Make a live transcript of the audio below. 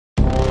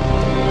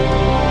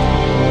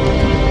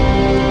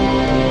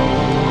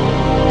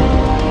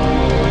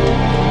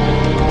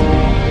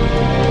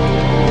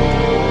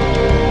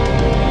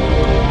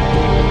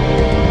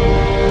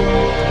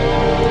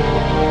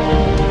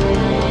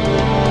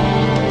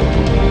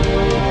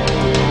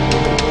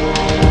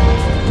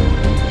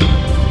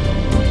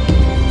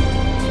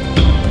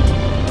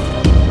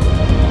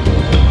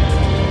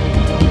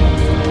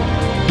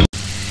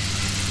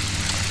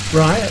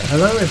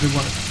Hello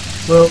everyone.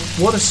 Well,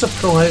 what a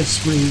surprise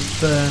with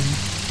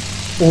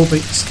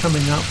Orbx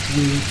coming up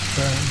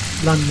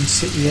with London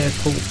City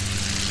Airport.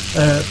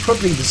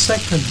 Probably the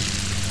second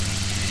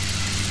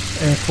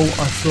airport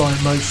I fly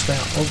most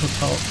out of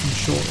apart from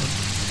Shortland.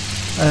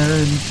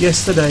 And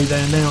yesterday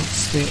they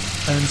announced it,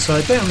 and so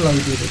I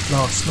downloaded it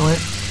last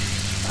night,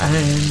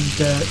 and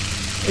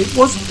it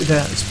wasn't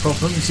without its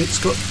problems.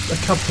 It's got a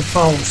couple of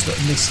files that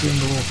are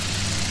missing or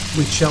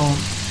which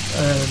aren't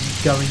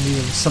going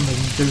in, something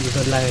to do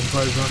with a Land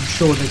Rover. I'm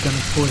sure they're going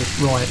to put it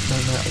right no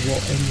matter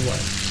what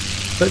anyway.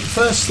 But the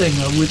first thing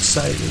I would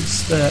say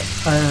is that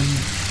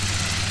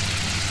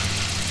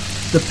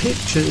the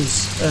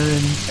pictures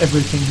and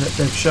everything that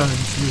they've shown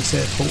for this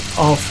airport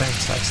are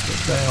fantastic.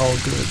 They are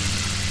good,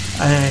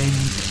 and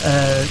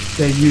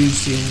they're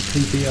using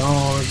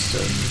PBRs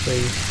and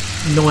the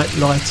night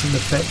lighting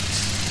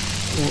effects,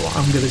 or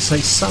I'm going to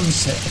say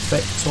sunset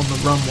effects on the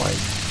runway.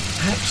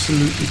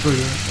 Absolutely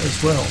brilliant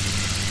as well.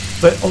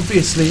 But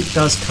obviously it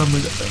does come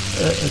with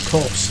a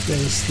cost.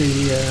 There's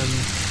the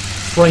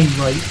frame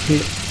rate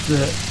hit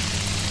that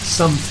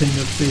something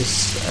of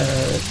this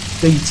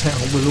detail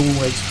will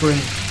always bring.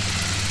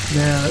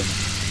 Now,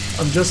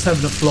 I'm just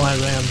having a fly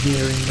around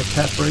here in the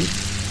Capri.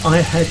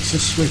 I had to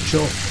switch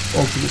off,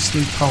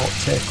 obviously,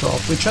 parked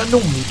aircraft, which I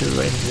normally do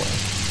anyway.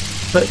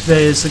 But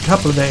there's a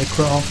couple of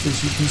aircraft,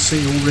 as you can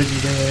see already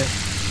there,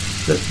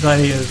 that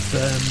they have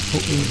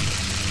put in.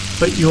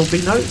 But you'll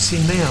be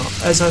noticing now,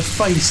 as I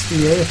face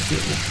the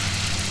airfield,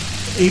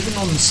 even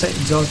on the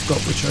settings I've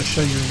got, which I'll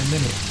show you in a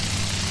minute,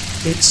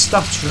 it's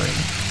stuttering,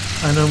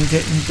 and I'm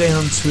getting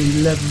down to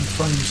 11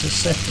 frames a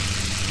second.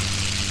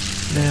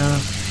 Now,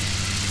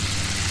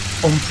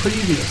 on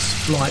previous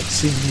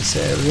flights in this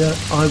area,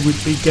 I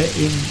would be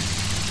getting,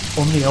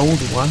 on the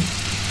older one,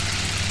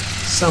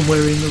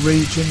 somewhere in the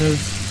region of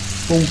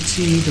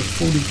 40 to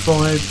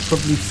 45,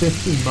 probably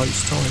 50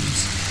 most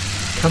times,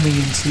 coming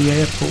into the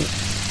airport.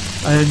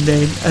 And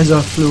then as I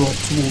flew off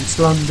towards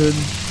London,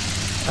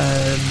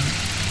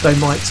 they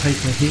might take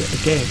a hit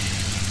again.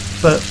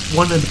 But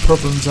one of the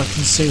problems I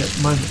can see at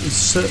the moment is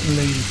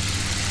certainly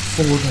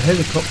for the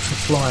helicopter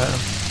flyer,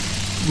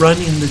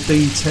 running the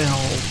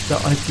detail that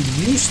I've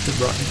been used to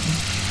running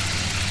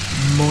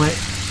might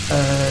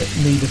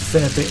need a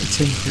fair bit of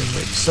tinkering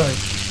with. So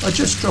I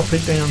just drop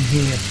it down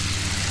here,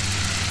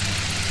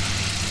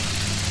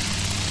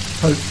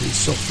 hopefully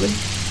softly.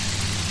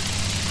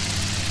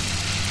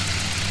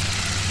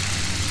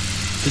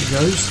 It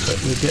goes,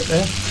 but we'll get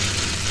there.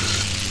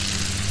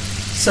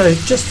 So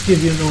just to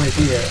give you an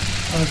idea,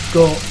 I've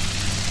got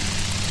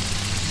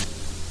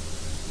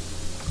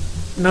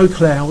no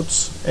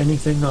clouds,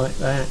 anything like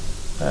that.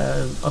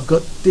 I've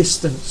got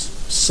distance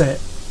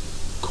set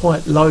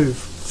quite low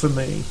for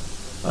me.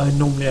 I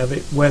normally have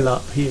it well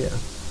up here.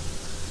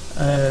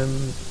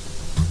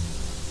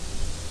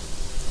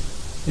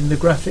 In the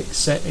graphics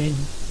setting,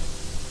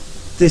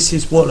 this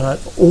is what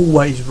I've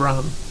always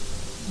run.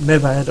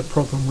 Never had a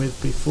problem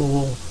with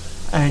before,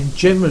 and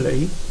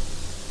generally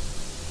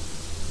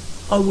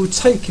I will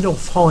take it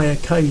off high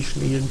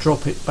occasionally and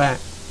drop it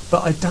back,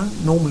 but I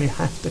don't normally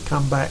have to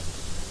come back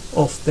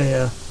off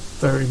there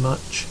very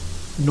much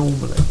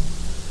normally.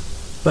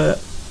 But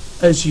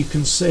as you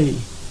can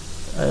see,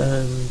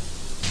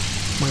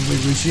 when we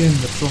resume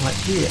the flight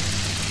here,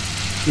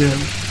 you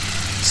know,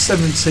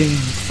 17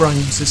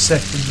 frames a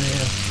second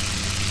there.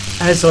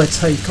 As I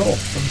take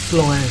off and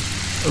fly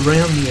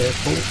around the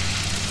airport,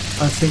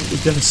 I think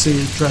we're going to see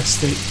a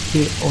drastic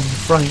hit on the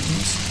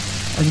frames,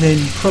 and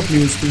then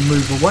probably as we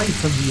move away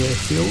from the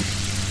airfield,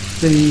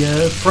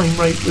 the frame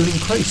rate will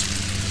increase.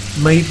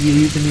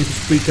 Maybe even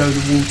if we go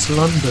towards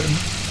London,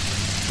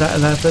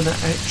 that'll have an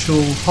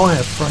actual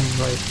higher frame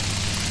rate.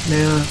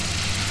 Now,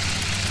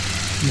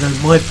 you know,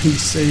 my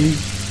PC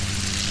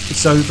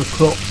is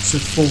overclocked to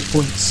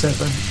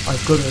 4.7.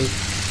 I've got a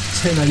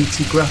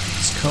 1080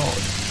 graphics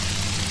card.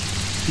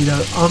 You know,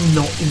 I'm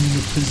not in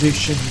the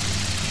position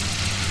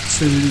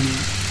to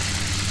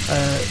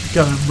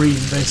go and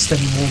reinvest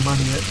any more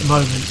money at the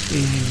moment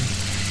in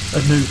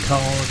a new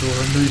card or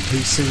a new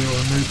PC or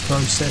a new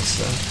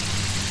processor.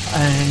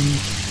 And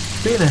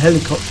being a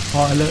helicopter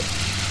pilot,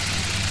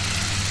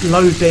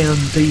 low down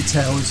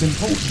detail is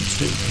important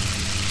to me,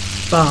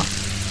 but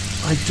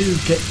I do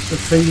get the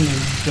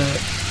feeling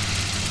that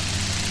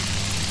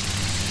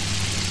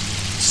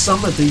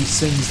some of these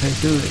things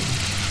they're doing,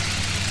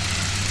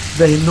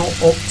 they're not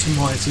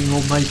optimizing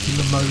or making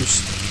the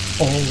most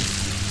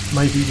of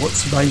maybe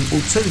what's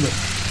available to them.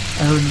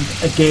 And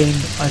again,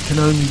 I can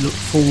only look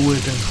forward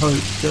and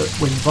hope that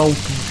when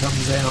Vulcan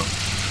comes out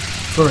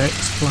for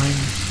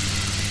X-Plane,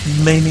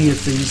 many of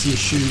these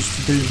issues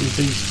to do with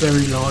these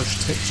very large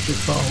texture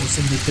files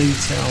and the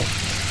detail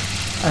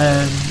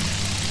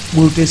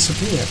will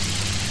disappear.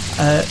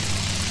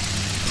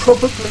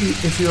 Probably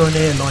if you're an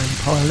airline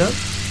pilot,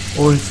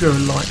 or if you're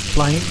a light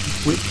plane,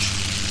 which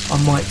I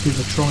might give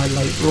a try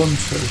later on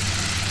to,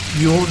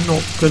 you're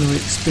not going to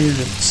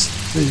experience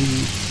the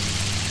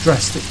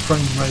drastic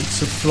frame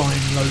rates of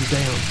flying low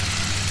down.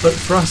 But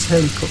for us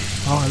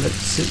helicopter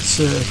pilots, it's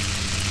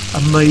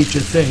a major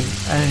thing,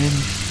 and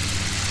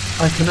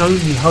I can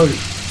only hope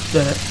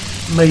that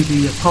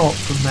maybe apart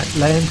from that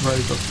Land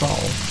Rover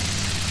file,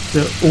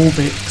 that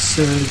Orbx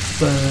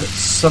have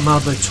some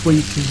other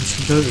tweaking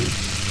to do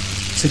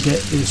to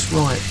get this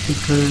right,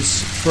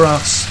 because for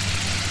us,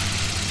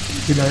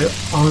 you know,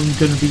 I'm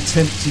going to be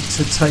tempted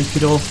to take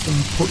it off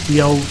and put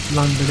the old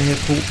London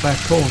Airport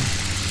back on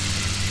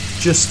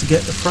just to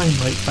get the frame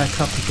rate back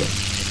up again.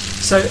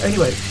 So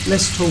anyway,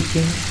 less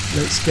talking,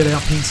 let's get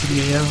up into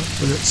the air.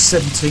 We're at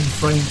 17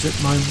 frames at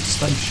the moment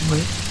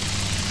stationary.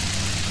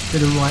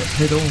 Bit of right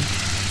pedal.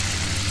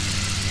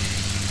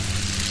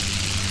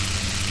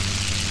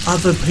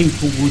 Other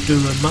people will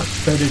do a much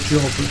better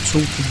job of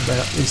talking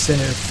about this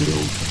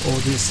airfield or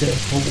this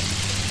airport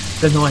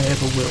than I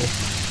ever will.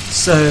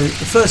 So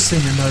the first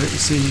thing to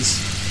notice is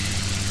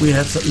we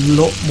have a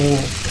lot more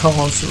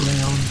cars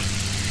around.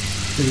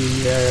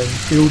 The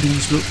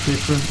buildings look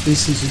different.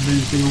 This is a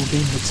new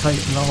building, the Tate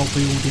and Lyle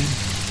building.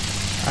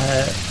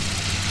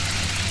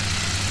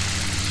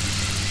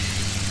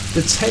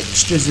 The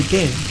textures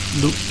again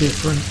look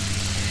different.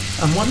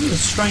 And one of the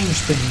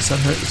strange things I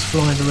noticed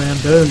flying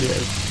around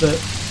earlier that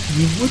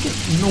you wouldn't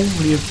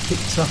normally have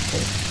picked up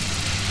on,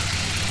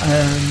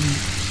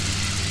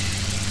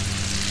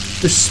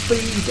 the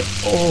speed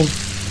of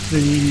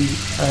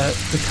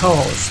the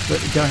cars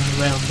that are going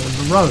around on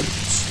the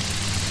roads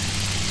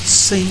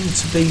seem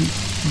to be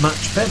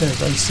much better.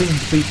 They seem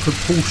to be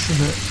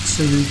proportionate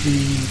to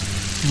the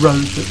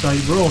road that they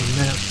were on.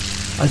 Now,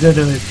 I don't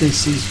know if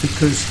this is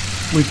because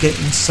we're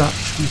getting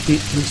such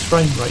ridiculous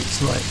frame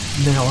rates. Like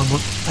now I'm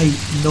on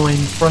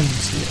 8-9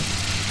 frames here,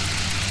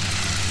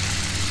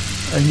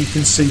 and you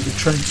can see the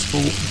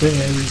transport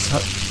there is,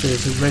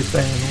 there's a red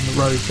van on the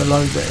road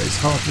below there, is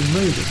hardly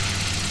moving.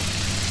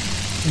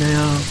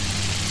 Now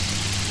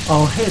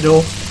I'll head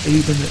off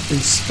even at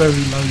this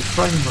very low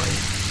frame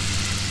rate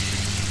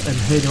and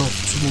head off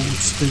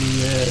towards the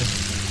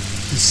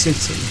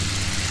city,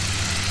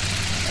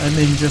 and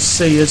then just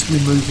see as we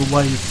move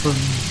away from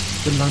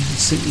the London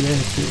City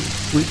airfield,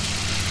 which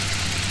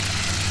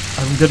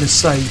I'm going to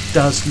say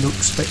does look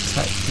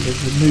spectacular.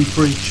 The new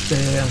bridge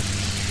there,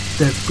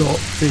 they've got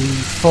the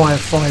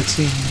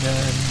firefighting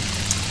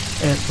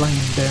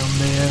airplane down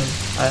there.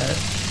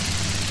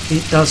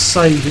 It does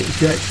say that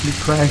if you actually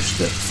crash,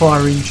 that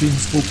fire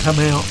engines will come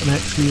out and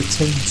actually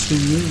attend to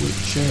you,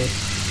 which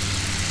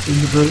in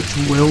the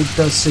virtual world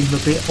does seem a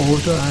bit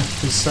odd, I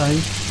have to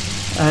say.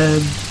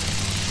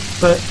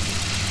 But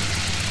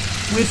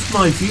with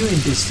my viewing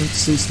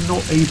distances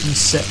not even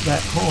set that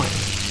high,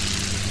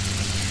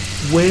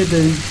 where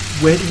do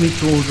we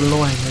draw the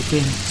line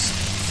against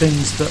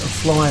things that are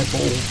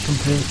flyable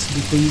compared to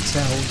the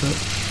detail that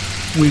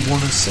we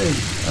want to see?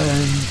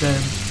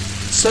 And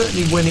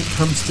certainly when it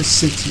comes to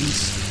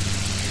cities,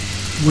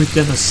 we're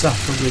going to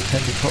suffer with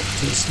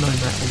helicopters no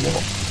matter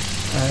what.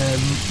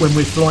 When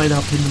we're flying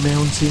up in the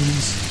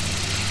mountains,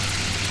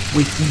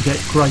 we can get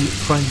great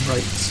frame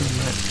rates and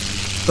that.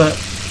 But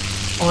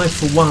I,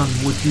 for one,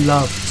 would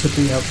love to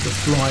be able to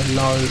fly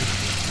low,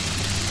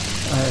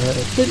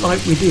 a bit like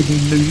we did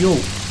in New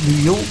York.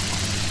 New York,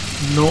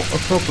 not a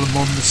problem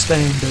on the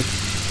standard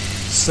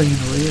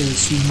scenery,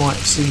 as you might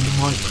have seen in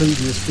my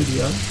previous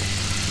video.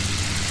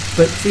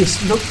 But this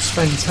looks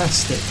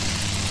fantastic,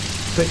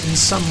 but in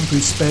some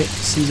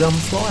respects is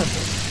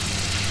unflyable.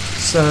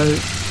 So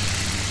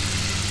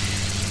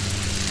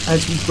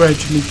as we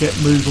gradually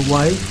move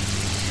away,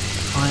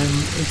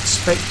 I'm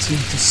expecting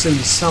to see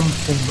some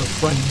form of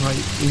frame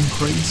rate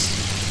increase.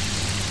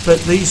 But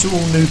these are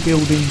all new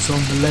buildings on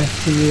the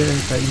left here.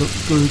 They look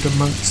good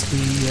amongst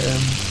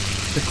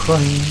the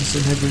cranes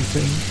and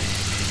everything.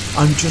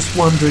 I'm just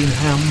wondering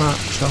how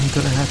much I'm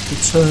going to have to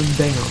turn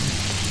down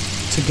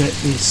to get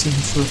this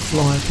into a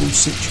flyable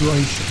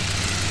situation.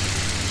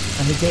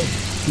 And again,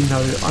 you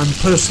know, I'm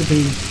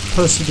persevering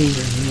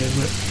here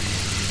with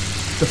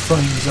the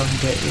frames I'm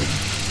getting.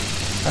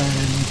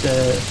 And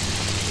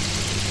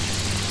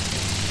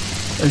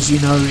as you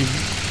know,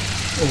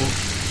 or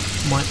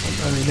might not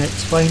know in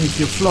X-Plane, if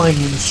you're flying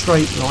in a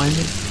straight line,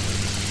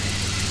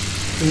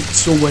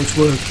 it's always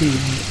working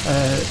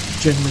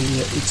generally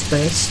at its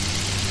best.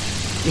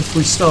 If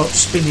we start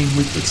spinning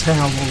with the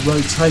tower or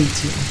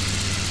rotating,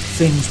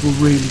 things will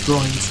really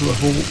grind to a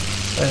halt,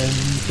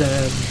 and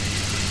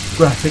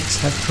graphics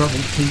have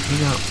trouble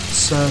keeping up.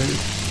 So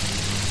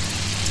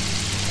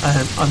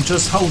I'm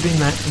just holding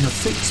that in a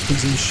fixed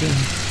position.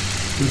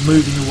 We're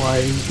moving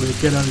away. We'll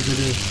get over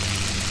the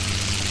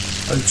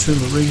O2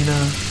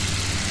 Arena,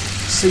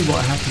 see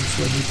what happens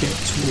when we get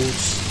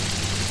towards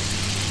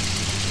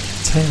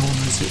town,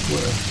 as it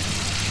were.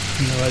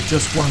 You know, I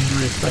just wonder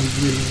if they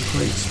will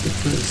increase,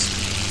 because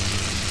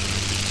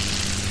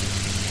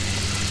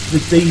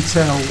the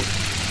detail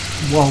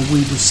while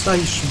we were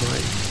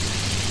stationary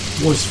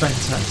was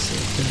fantastic,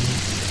 and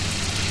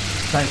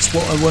that's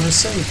what I want to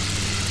see.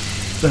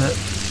 But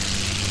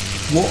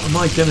what am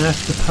I going to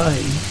have to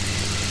pay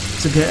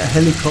to get a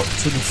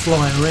helicopter to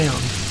fly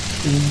around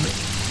in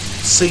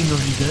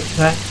scenery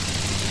that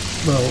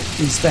well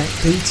is that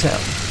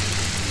detailed?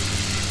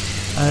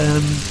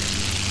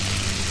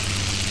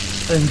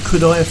 and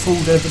could I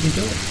afford ever to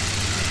do it?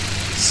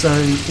 So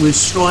we're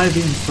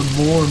striving for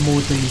more and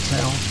more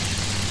detail.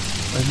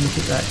 And look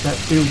at that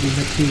building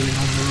appearing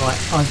on the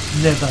right. I've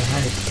never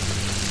had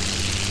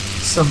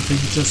something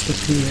just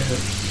appear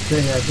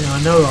there. Now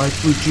I know I've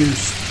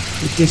reduced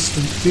the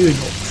distant viewing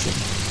option,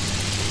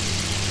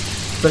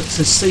 but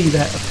to see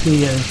that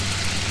appear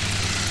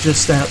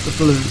just out the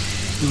blue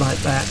like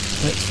that,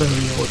 that's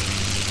very odd.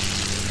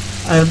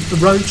 The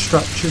road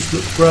structures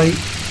look great.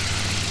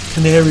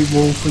 Canary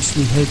Wharf as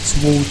we head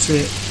towards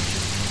it.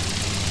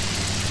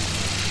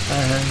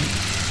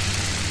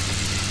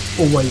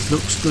 Always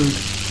looks good.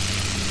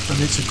 And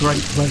it's a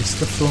great place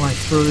to fly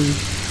through.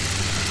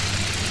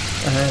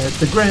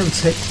 The ground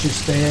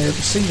textures there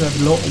seem to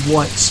have a lot of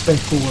white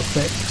speckle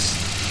effects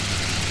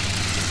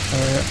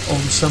on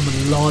some of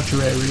the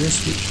larger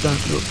areas, which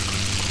don't look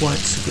quite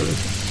so good.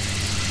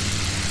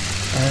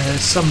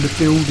 Some of the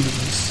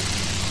buildings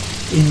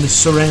in the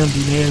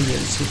surrounding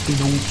areas have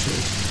been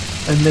altered,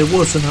 and there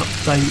was an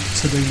update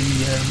to the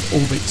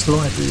Orbx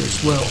library as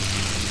well.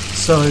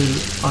 So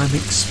I'm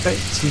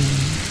expecting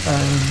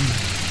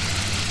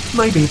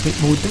maybe a bit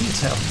more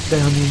detail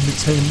down in the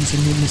Thames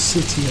and in the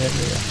city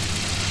area.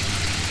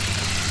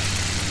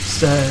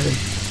 So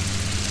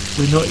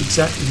we're not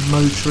exactly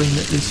motoring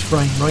at this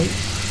frame rate.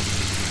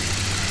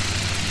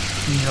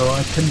 You know,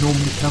 I can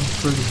normally come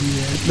through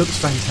here. It looks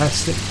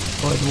fantastic,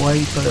 by the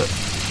way, but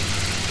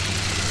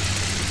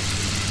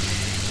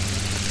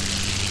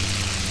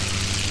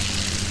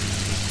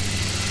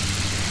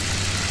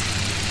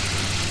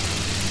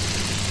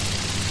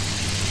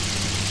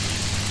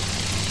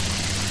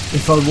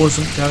if I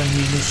wasn't going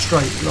in a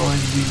straight line,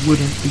 we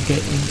wouldn't be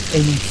getting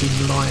anything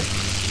like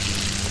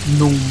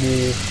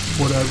normal,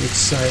 what I would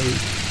say,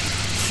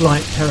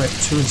 flight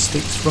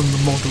characteristics from the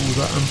model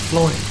that I'm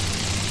flying.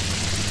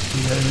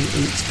 You know,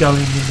 it's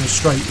going in a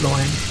straight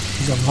line,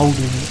 because I'm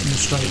holding it in a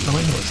straight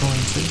line, or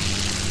trying to.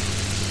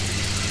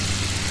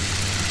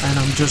 And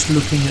I'm just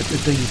looking at the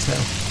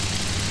detail.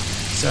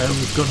 So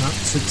we've gone up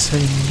to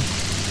 10,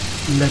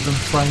 11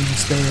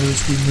 frames there as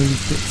we move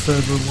a bit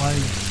further away.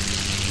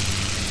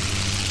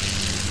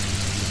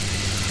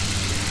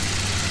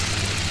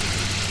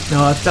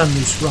 Now I've done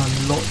this run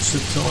lots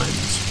of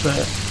times,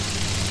 but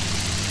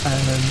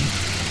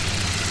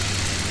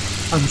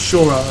I'm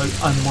sure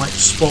I might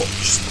spot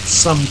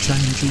some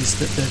changes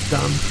that they've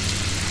done.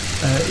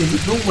 It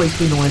would always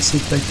be nice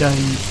if they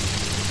gave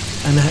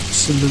an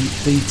absolute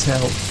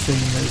detailed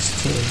thing as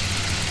to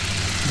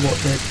what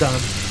they've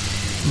done.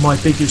 My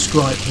biggest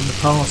gripe in the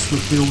past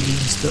were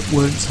buildings that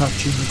weren't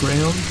touching the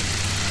ground.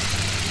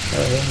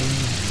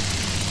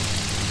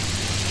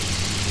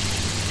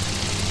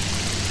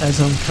 As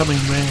I'm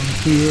coming round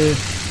here,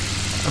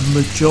 a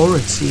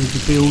majority of the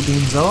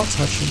buildings are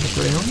touching the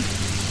ground.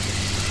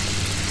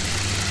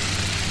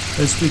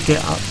 As we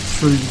get up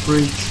through the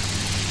bridge,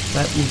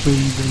 that will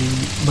be the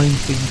main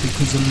thing,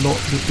 because a lot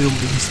of the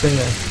buildings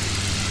there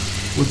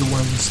were the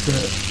ones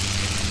that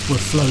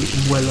were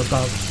floating well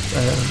above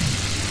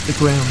the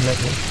ground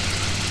level,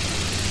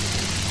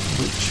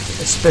 which,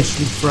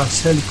 especially for us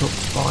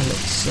helicopter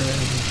pilots,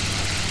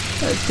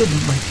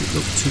 didn't make it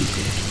look too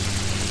good.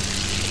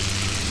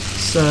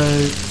 So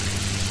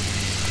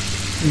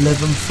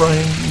 11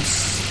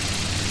 frames,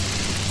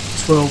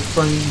 12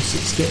 frames,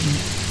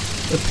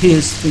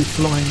 appears to be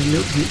flying a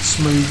little bit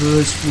smoother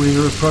as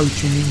we're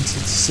approaching into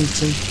the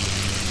city.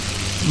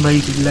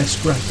 Maybe less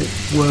graphic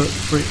work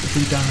for it to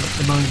be done at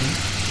the moment.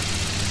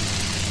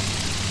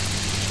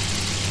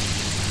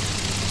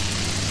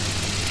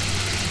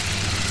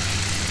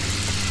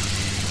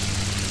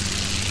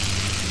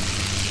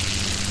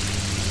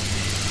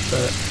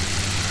 But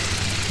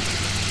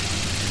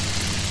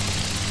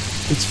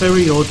it's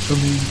very odd for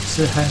me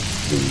to have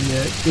the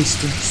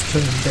distance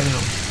turned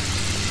down.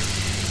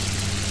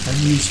 I'm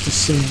used to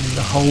seeing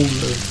the whole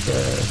of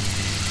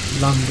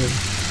London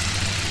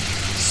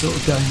sort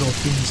of going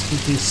off into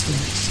the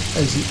distance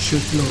as it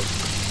should look,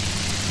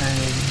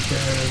 and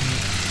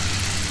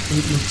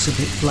it looks a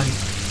bit blank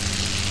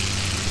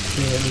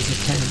there as a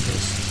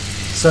canvas.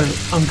 So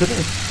I'm going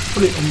to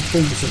put it on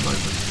pause a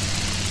moment,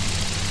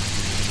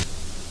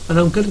 and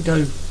I'm going to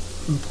go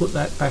and put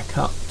that back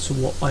up to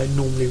what I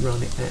normally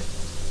run it at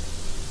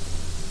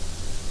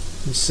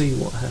and see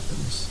what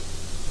happens.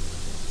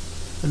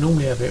 I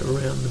normally have it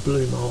around the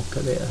blue marker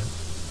there.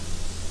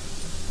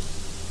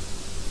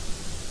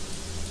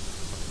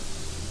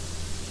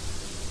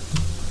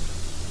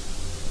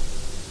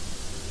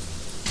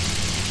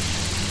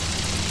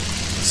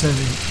 So a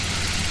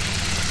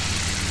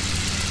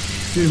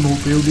few more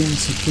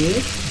buildings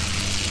appeared.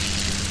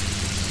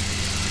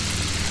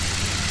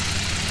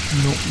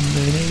 Not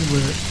many,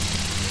 we're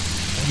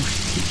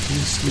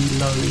ridiculously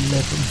low,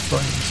 11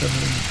 frames. I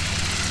mean,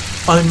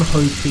 I'm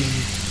hoping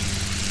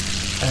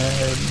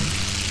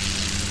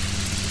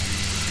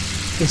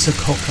it's a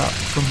cock-up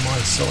from my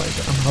side.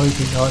 I'm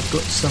hoping I've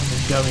got something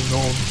going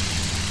on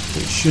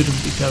that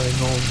shouldn't be going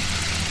on.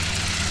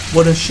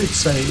 What I should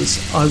say is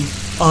I've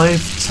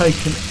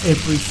taken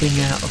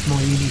everything out of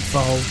my ini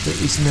file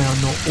that is now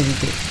not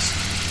Orbx,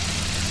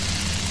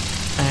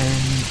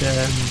 and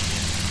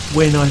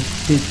when I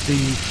did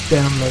the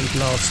download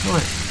last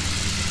night,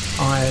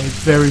 I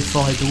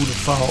verified all the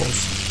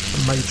files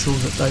and made sure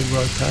that they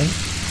were okay.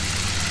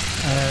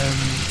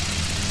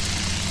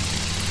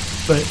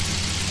 But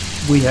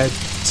we had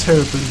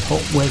terribly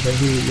hot weather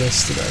here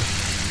yesterday,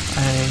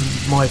 and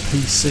my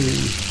PC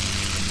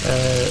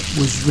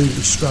was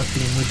really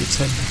struggling with the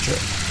temperature.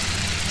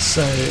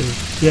 So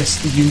yes,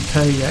 the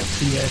UK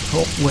actually had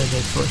hot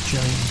weather for a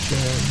change.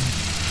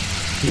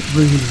 It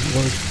really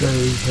was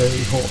very,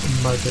 very hot and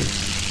muggy.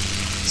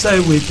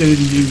 So we do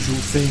the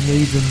usual thing,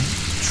 even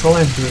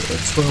try and do it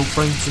at 12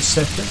 frames a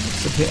second.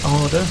 It's a bit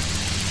harder.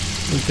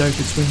 We go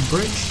between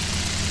bridge.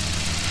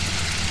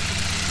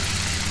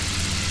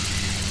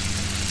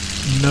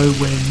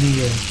 Nowhere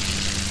near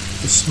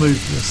the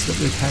smoothness that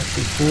we've had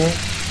before.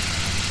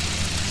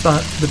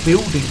 But the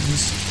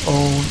buildings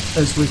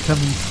as we're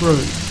coming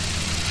through,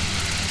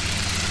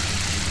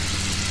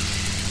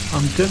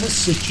 I'm going to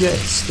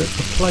suggest that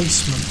the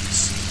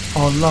placements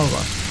are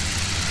lower.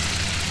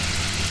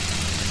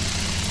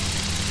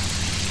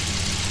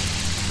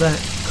 That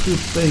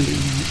could be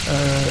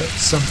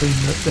something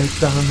that they've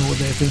done or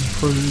they've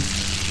improved.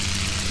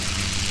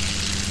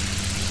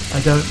 I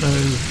don't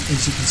know,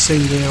 as you can see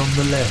there on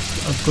the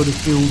left, I've got a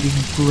building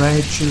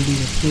gradually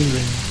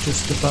appearing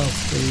just above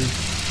the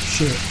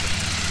ship,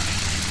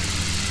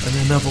 and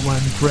another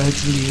one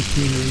gradually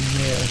appearing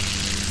there,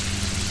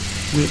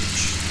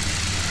 which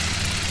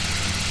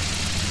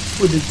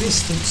for the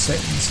distance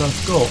settings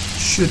I've got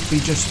should be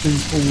just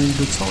visible all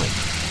the time.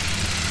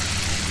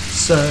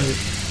 So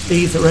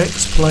either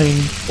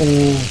X-Plane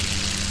or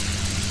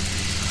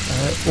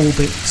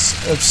Orbx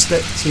have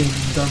stepped in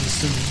and done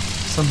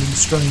something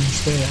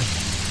strange there.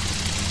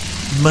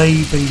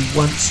 Maybe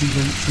once you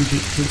reach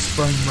ridiculous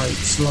frame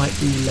rates like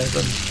the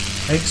 11,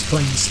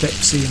 X-Plane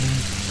steps in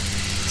and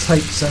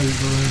takes over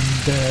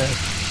and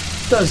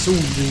does all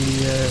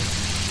the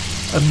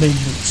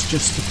amendments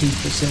just to keep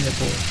us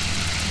airborne.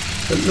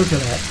 But look at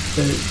that,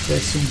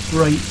 there's some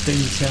great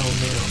detail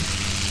now,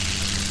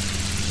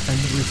 and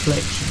the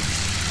reflections.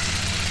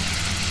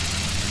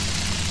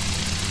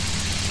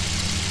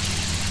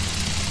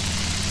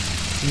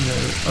 You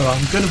know,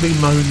 I'm going to be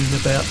moaning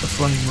about the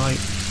frame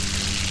rate,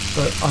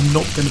 but I'm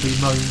not going to be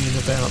moaning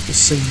about the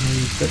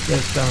scenery that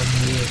they've done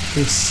here.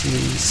 This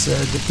is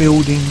the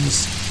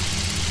buildings.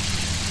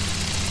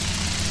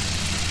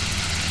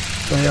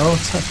 They are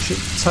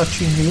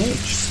touching the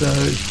edge, so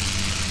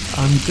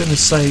I'm going to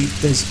say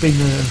there's been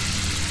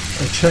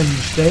a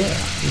change there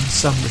in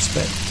some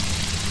respect.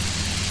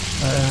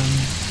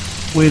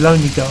 We'll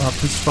only go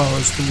up as far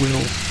as the wheel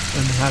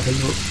and have a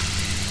look,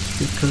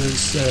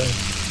 because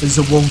there's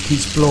a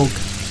Wonky's blog.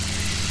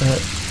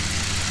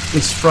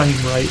 This frame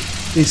rate,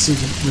 this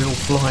isn't real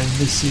flying,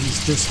 this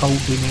is just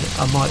holding it.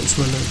 I might as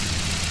well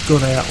have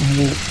got out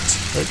and walked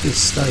at this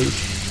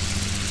stage.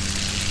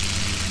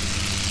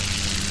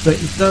 But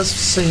it does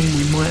seem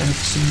we might have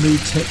some new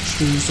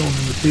textures on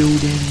the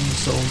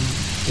buildings, on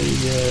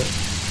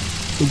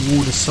the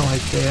water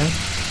side there.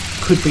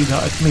 Could be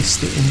that I've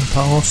missed it in the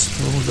past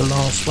or the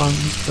last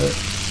ones, but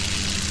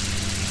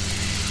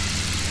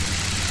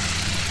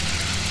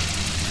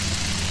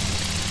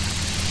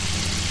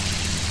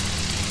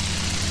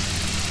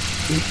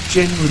it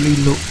generally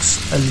looks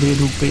a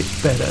little bit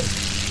better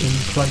in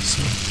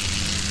placement.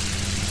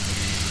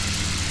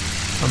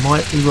 I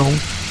might be wrong,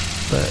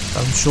 but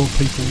I'm sure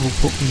people will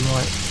put me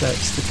right if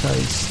that's the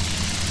case.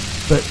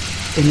 But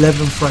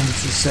 11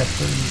 frames a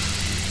second,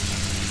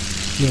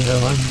 you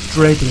know, I'm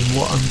dreading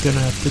what I'm going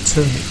to have to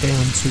turn it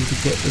down to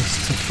get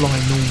this to fly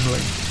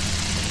normally.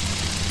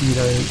 You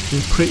know,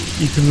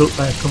 you can look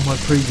back on my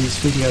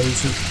previous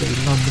videos of the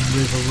London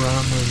River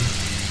Run and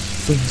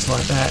things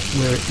like that,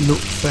 where it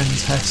looked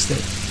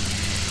fantastic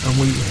and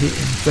we were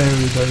hitting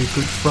very, very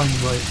good frame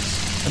rates.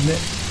 And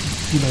that,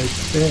 you know,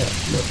 there,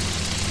 look.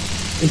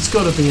 It's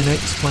got to be an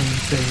X-Plane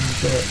thing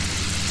that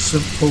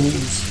St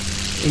Paul's,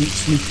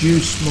 it's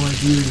reduced my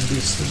viewing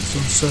distance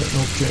on certain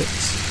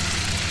objects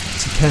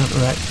to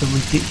counteract the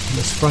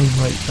ridiculous frame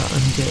rate that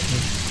I'm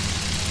getting.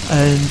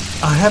 And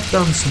I have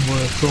done some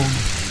work on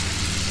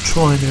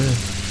trying to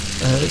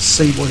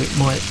see what it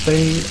might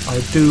be.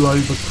 I do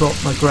overclock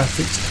my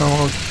graphics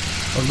card.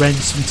 I ran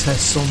some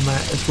tests on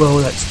that as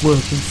well. That's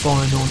working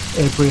fine on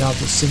every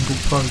other single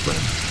program.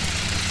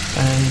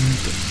 And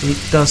it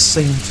does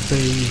seem to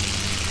be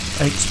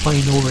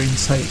X-Plane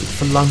orientated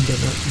for London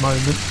at the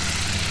moment.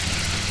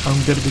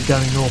 I'm going to be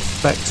going off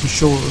back to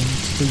Shoreham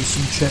to do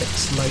some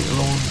checks later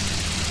on.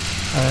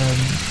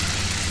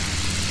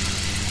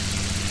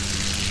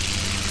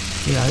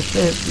 Yeah,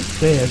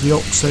 there, the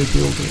Oxo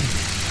building.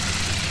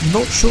 I'm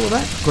not sure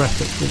that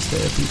graphic was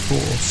there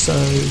before, so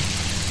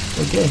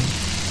again,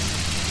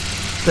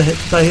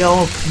 they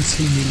are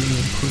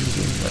continually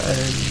improving,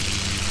 and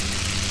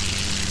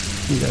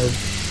you know,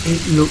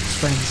 it looks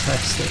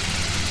fantastic.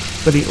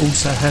 But it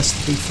also has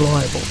to be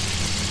flyable,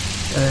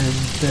 and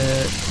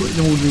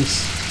putting all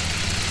this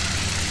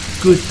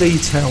good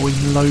detail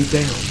in low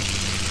down,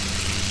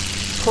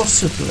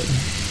 possibly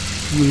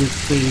with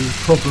the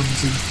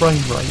problems in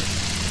frame rate,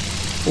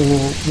 or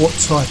what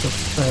type of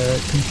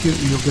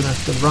computer you're going to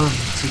have to run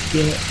to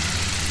get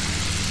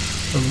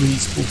a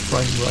reasonable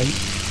frame rate.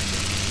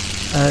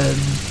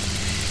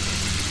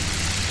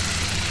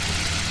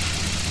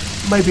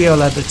 Maybe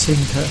I'll have a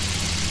tinker,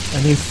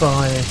 and if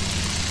I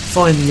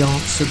find the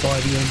answer by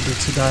the end of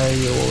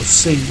today or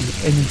see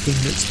anything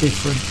that's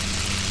different,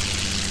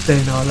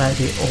 then I'll add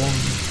it on,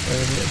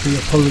 and it'll be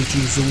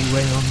apologies all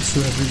round to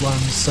everyone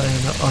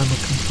saying that I'm a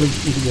complete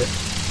idiot.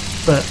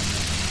 But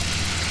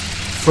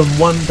from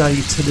one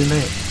day to the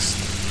next,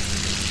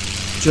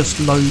 just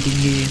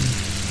loading in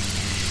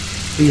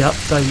the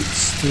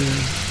updates to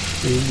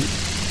the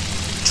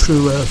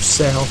True Earth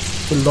South,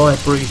 the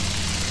library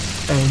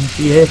and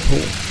the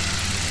airport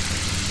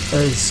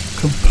has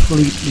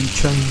completely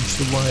changed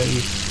the way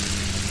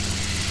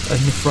and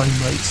the frame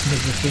rates and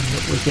everything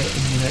that we're getting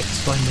in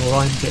X-Plane, or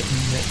I'm getting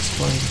in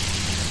X-Plane.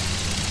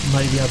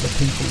 Maybe other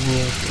people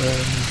will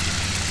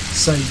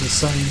say the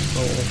same,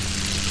 or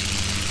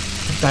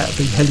that'll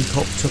be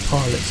helicopter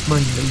pilots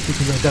mainly,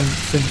 because I don't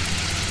think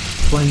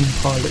plane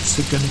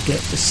pilots are going to get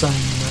the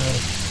same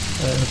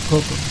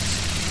problems.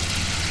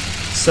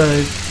 So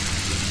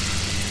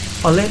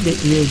I'll end it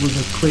here with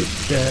a quick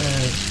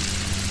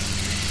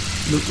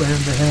look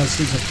round the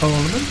Houses of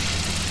Parliament.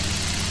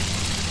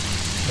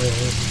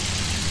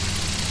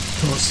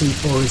 Can't see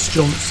Boris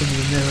Johnson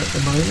in there at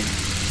the moment.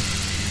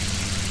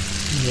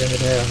 We had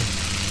our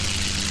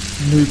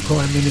new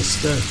Prime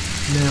Minister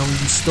now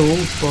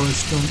installed,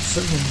 Boris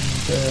Johnson,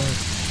 and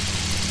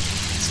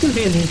it's going to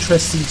be an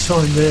interesting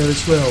time there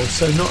as well.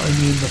 So not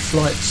only in the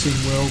flight sim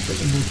world,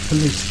 but in the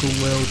political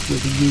world,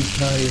 with the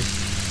UK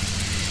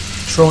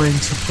trying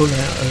to pull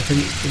out of the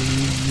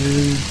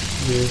EU,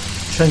 with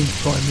changed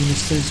Prime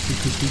Ministers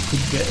because we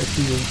couldn't get a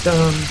deal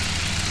done.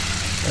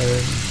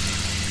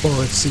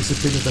 Boris is a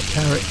bit of a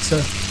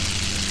character.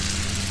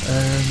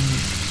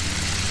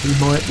 He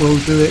might well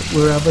do it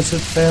where others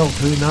have failed,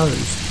 who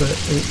knows, but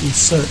it will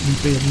certainly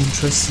be an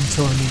interesting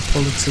time in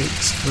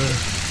politics for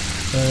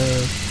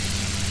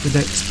the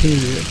next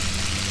period.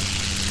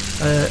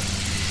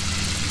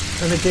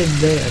 And again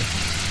there,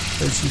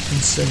 as you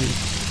can see,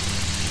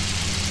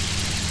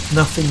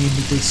 nothing in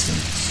the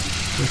distance,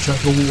 which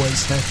I've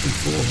always had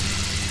before.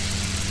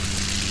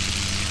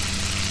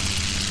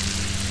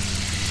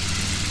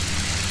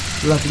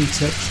 Lovely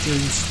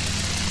textures,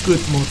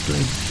 good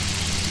modelling,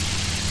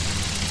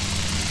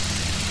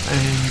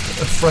 and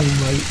a frame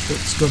rate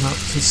that's gone up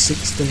to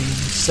 16,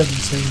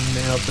 17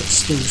 now, but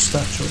still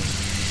stuttering.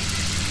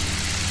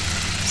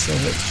 So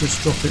let's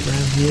just drop it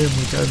round here and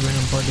we go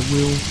round by the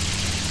wheel.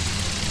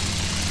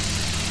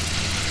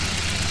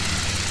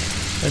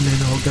 And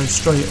then I'll go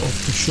straight off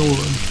to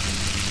Shoreham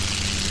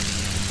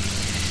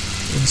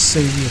and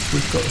see if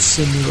we've got a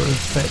similar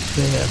effect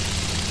there.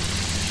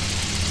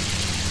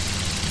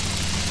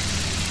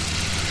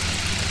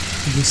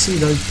 You can see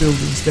those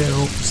buildings there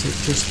opposite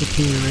just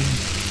appearing,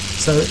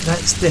 so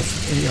that's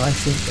definitely, I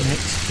think, an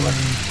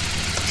X-Plane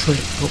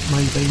trick, but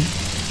maybe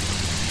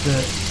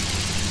that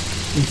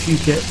if you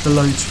get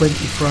below 20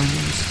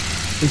 frames,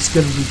 it's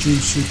going to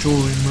reduce your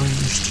drawing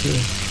range to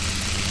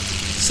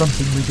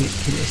something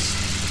ridiculous,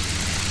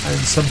 and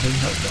something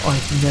that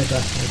I've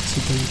never had to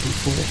do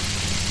before.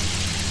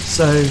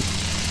 So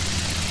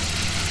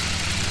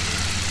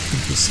you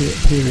can see it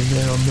appearing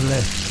there on the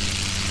left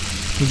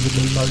because of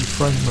the low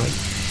frame rate.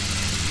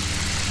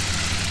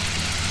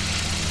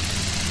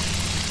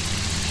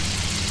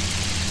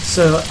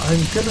 So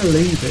I'm going to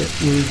leave it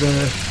with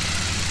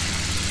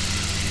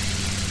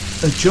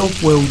a job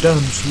well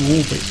done to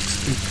Orbx,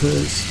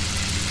 because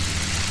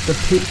the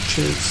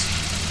pictures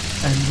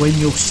and when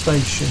you're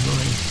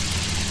stationary,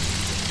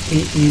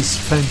 it is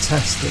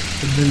fantastic.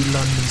 The new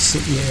London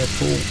City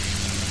Airport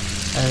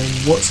and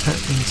what's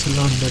happening to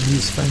London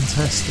is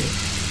fantastic.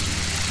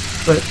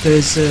 But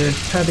there's a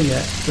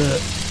caveat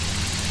that,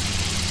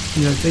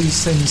 you know,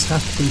 these things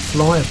have to be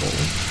flyable.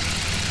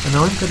 And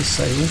I'm going to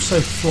say also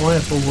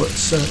flyable at a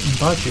certain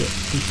budget,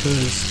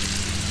 because,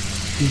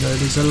 you know,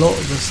 there's a lot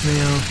of us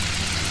now.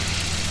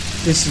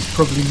 This is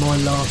probably my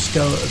last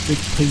go at a big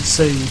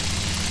PC,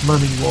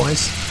 money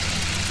wise.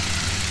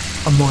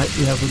 I might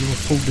be able to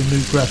afford a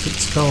new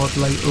graphics card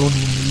later on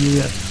in the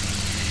year,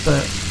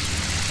 but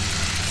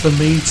for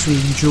me to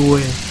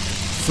enjoy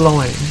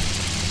flying,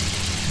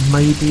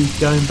 maybe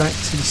going back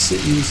to the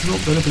city is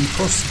not going to be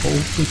possible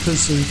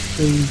because of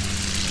the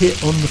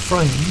hit on the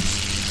frames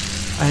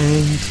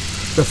and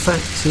the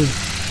fact of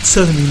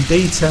turning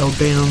detail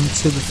down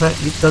to the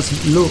fact it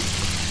doesn't look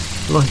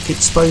like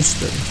it's supposed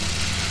to.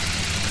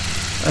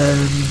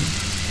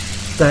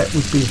 That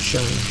would be a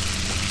shame.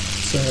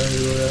 So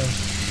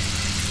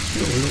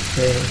little look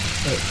there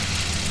at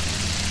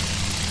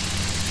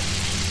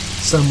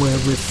somewhere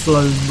we've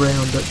flown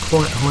round at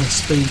quite high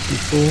speed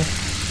before,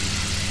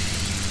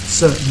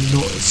 certainly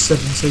not at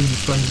 17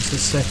 frames a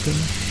second,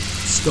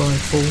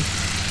 Skyfall.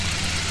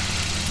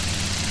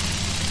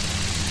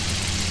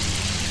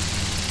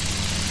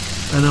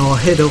 And I'll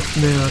head off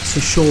now to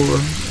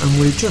Shoreham, and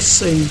we'll just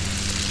see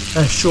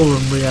how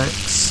Shoreham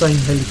reacts. Same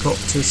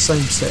helicopter,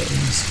 same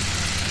settings,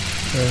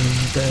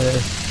 and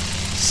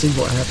see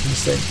what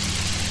happens then.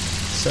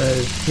 So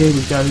here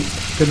we go,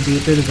 going to be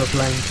a bit of a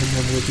blank and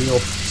then we'll be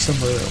off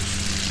somewhere else.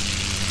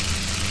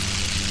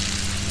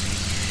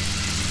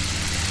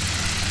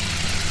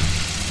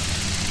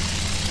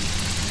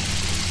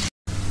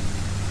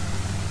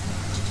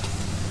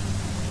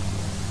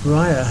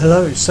 Right,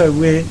 hello, so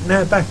we're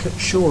now back at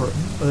Shoreham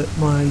at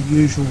my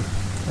usual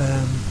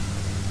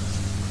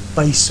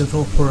base of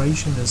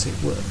operation, as it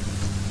were,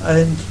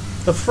 and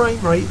the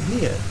frame rate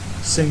here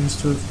seems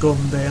to have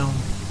gone down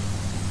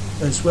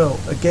as well.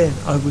 Again,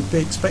 I would be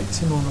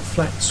expecting on a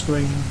flat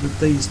screen with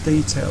these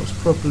details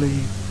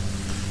probably,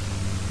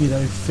 you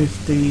know,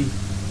 50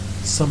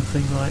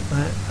 something like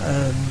that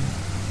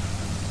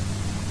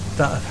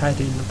that I've had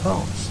in the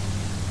past.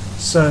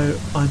 So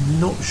I'm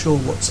not sure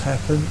what's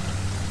happened.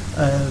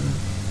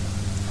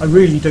 I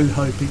really do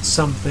hope it's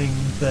something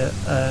that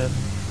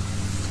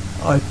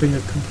I've been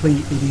a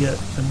complete idiot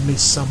and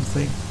missed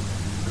something,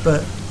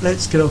 but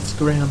let's get off the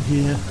ground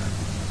here.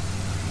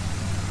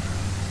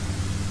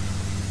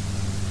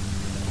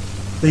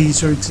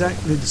 These are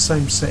exactly the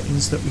same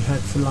settings that we had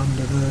for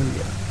London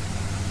earlier,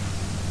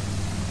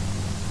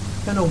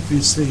 and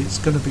obviously it's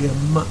going to be a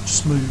much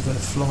smoother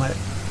flight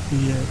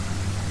here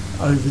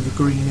over the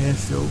green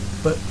airfield,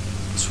 but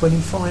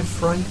 25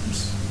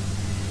 frames?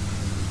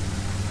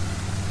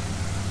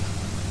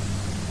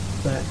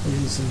 That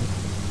isn't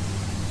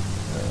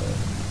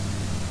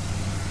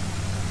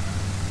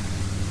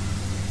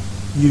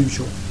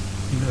usual,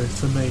 you know,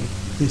 for me.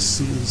 This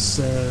is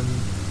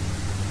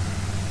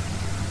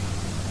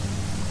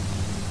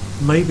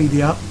maybe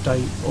the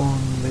update on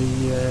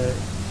the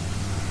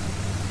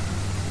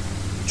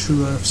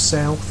True Earth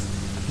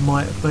South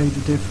might have made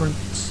a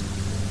difference.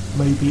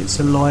 Maybe it's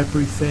a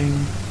library thing.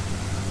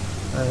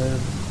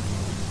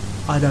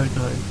 I don't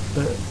know,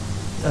 but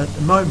at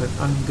the moment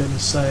I'm going to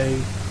say,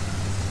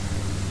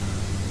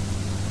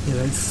 you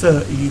know,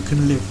 30 you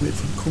can live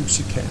with, of course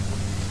you can,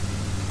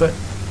 but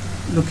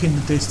look in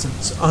the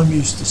distance. I'm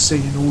used to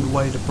seeing all the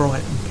way to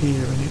Brighton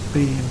Pier and it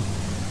being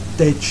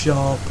dead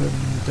sharp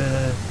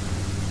and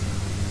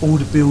all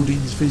the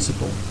buildings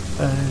visible,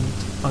 and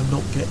I'm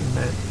not getting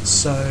that.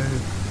 So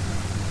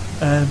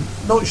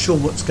not sure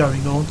what's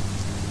going on.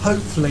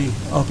 Hopefully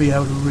I'll be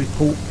able to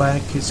report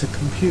back it's a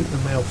computer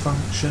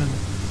malfunction,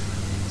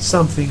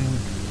 something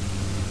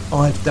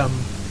I've done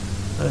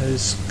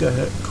has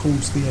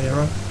caused the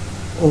error,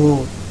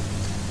 or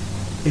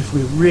if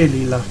we're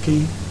really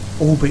lucky,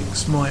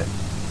 Orbx might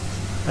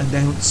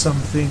announce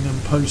something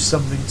and post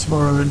something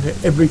tomorrow and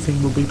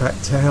everything will be back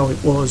to how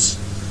it was,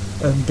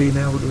 and being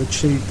able to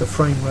achieve the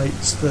frame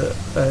rates that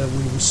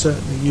we were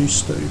certainly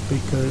used to,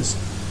 because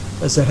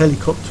as a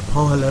helicopter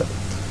pilot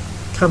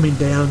coming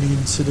down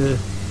into the,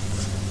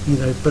 you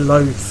know,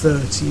 below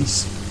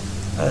 30s,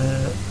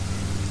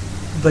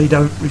 they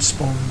don't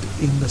respond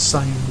in the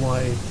same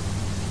way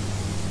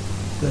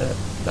that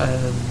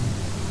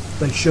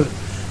they should.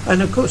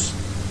 And of course,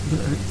 you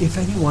know, if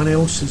anyone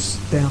else has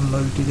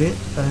downloaded it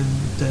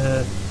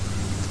and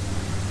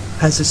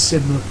has a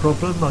similar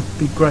problem, it'd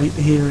be great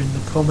to hear in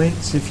the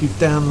comments if you've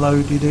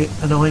downloaded it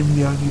and I'm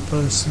the only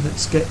person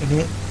that's getting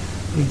it.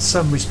 In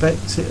some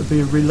respects it would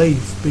be a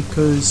relief,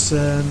 because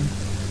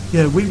you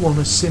know, we want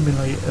a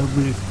simulator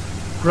with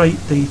great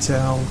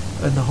detail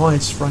and the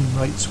highest frame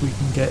rates we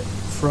can get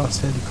for us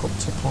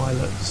helicopter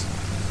pilots.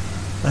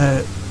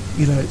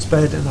 You know, it's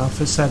bad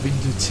enough us having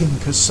to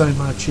tinker so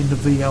much in the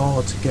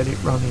VR to get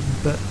it running,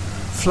 but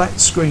flat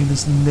screen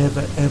has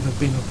never ever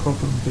been a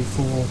problem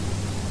before,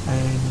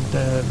 and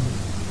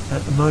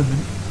at the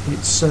moment it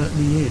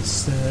certainly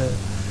is.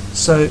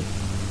 So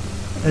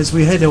as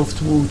we head off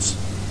towards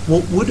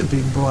what would have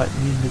been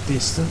Brighton in the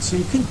distance, so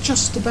you can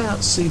just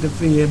about see the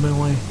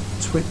VMI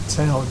Twit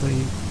Tower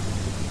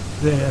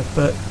there,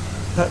 but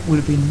that would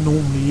have been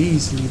normally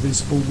easily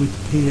visible with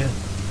the pier.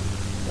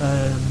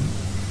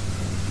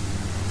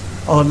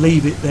 I'll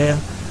leave it there,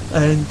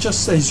 and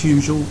just as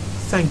usual,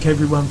 thank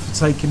everyone for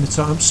taking the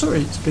time. I'm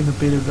sorry it's been a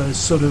bit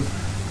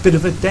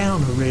of a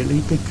downer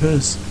really,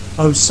 because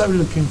I was so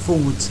looking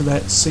forward to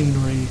that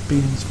scenery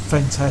being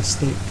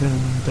fantastic,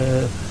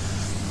 and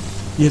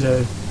you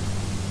know,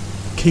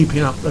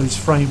 keeping up those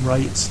frame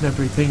rates and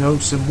everything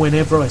else. And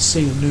whenever I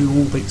see a new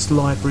Orbx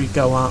library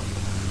go up,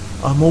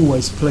 I'm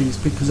always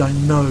pleased, because I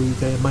know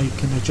they're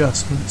making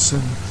adjustments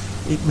and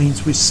it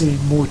means we're seeing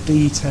more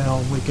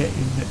detail, we're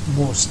getting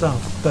more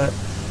stuff. But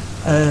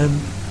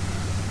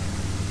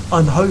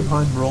I hope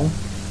I'm wrong.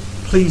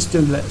 Please do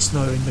let us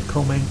know in the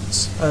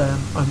comments.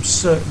 I'm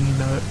certainly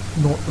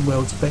not the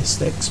world's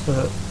best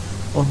expert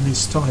on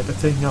this type of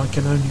thing. I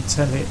can only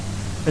tell it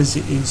as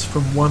it is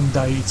from one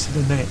day to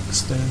the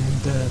next,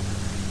 and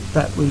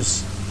that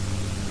was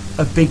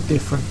a big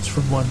difference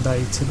from one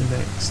day to the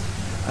next.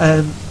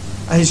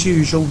 As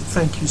usual,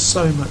 thank you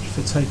so much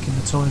for taking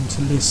the time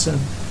to listen,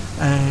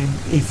 and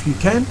if you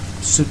can,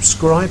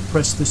 subscribe,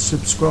 press the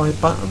subscribe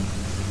button,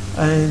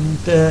 and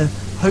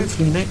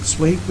hopefully next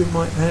week we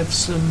might have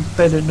some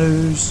better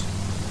news,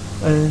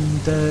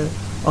 and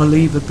I'll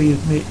either be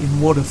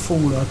admitting what a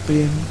fool I've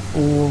been,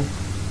 or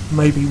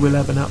maybe we'll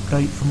have an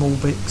update from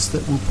Orbx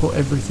that will put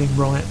everything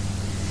right,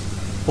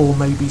 or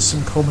maybe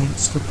some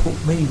comments to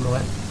put me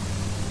right,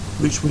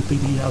 which would be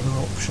the other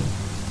option.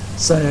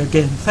 So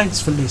again,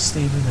 thanks for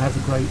listening and have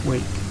a great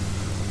week.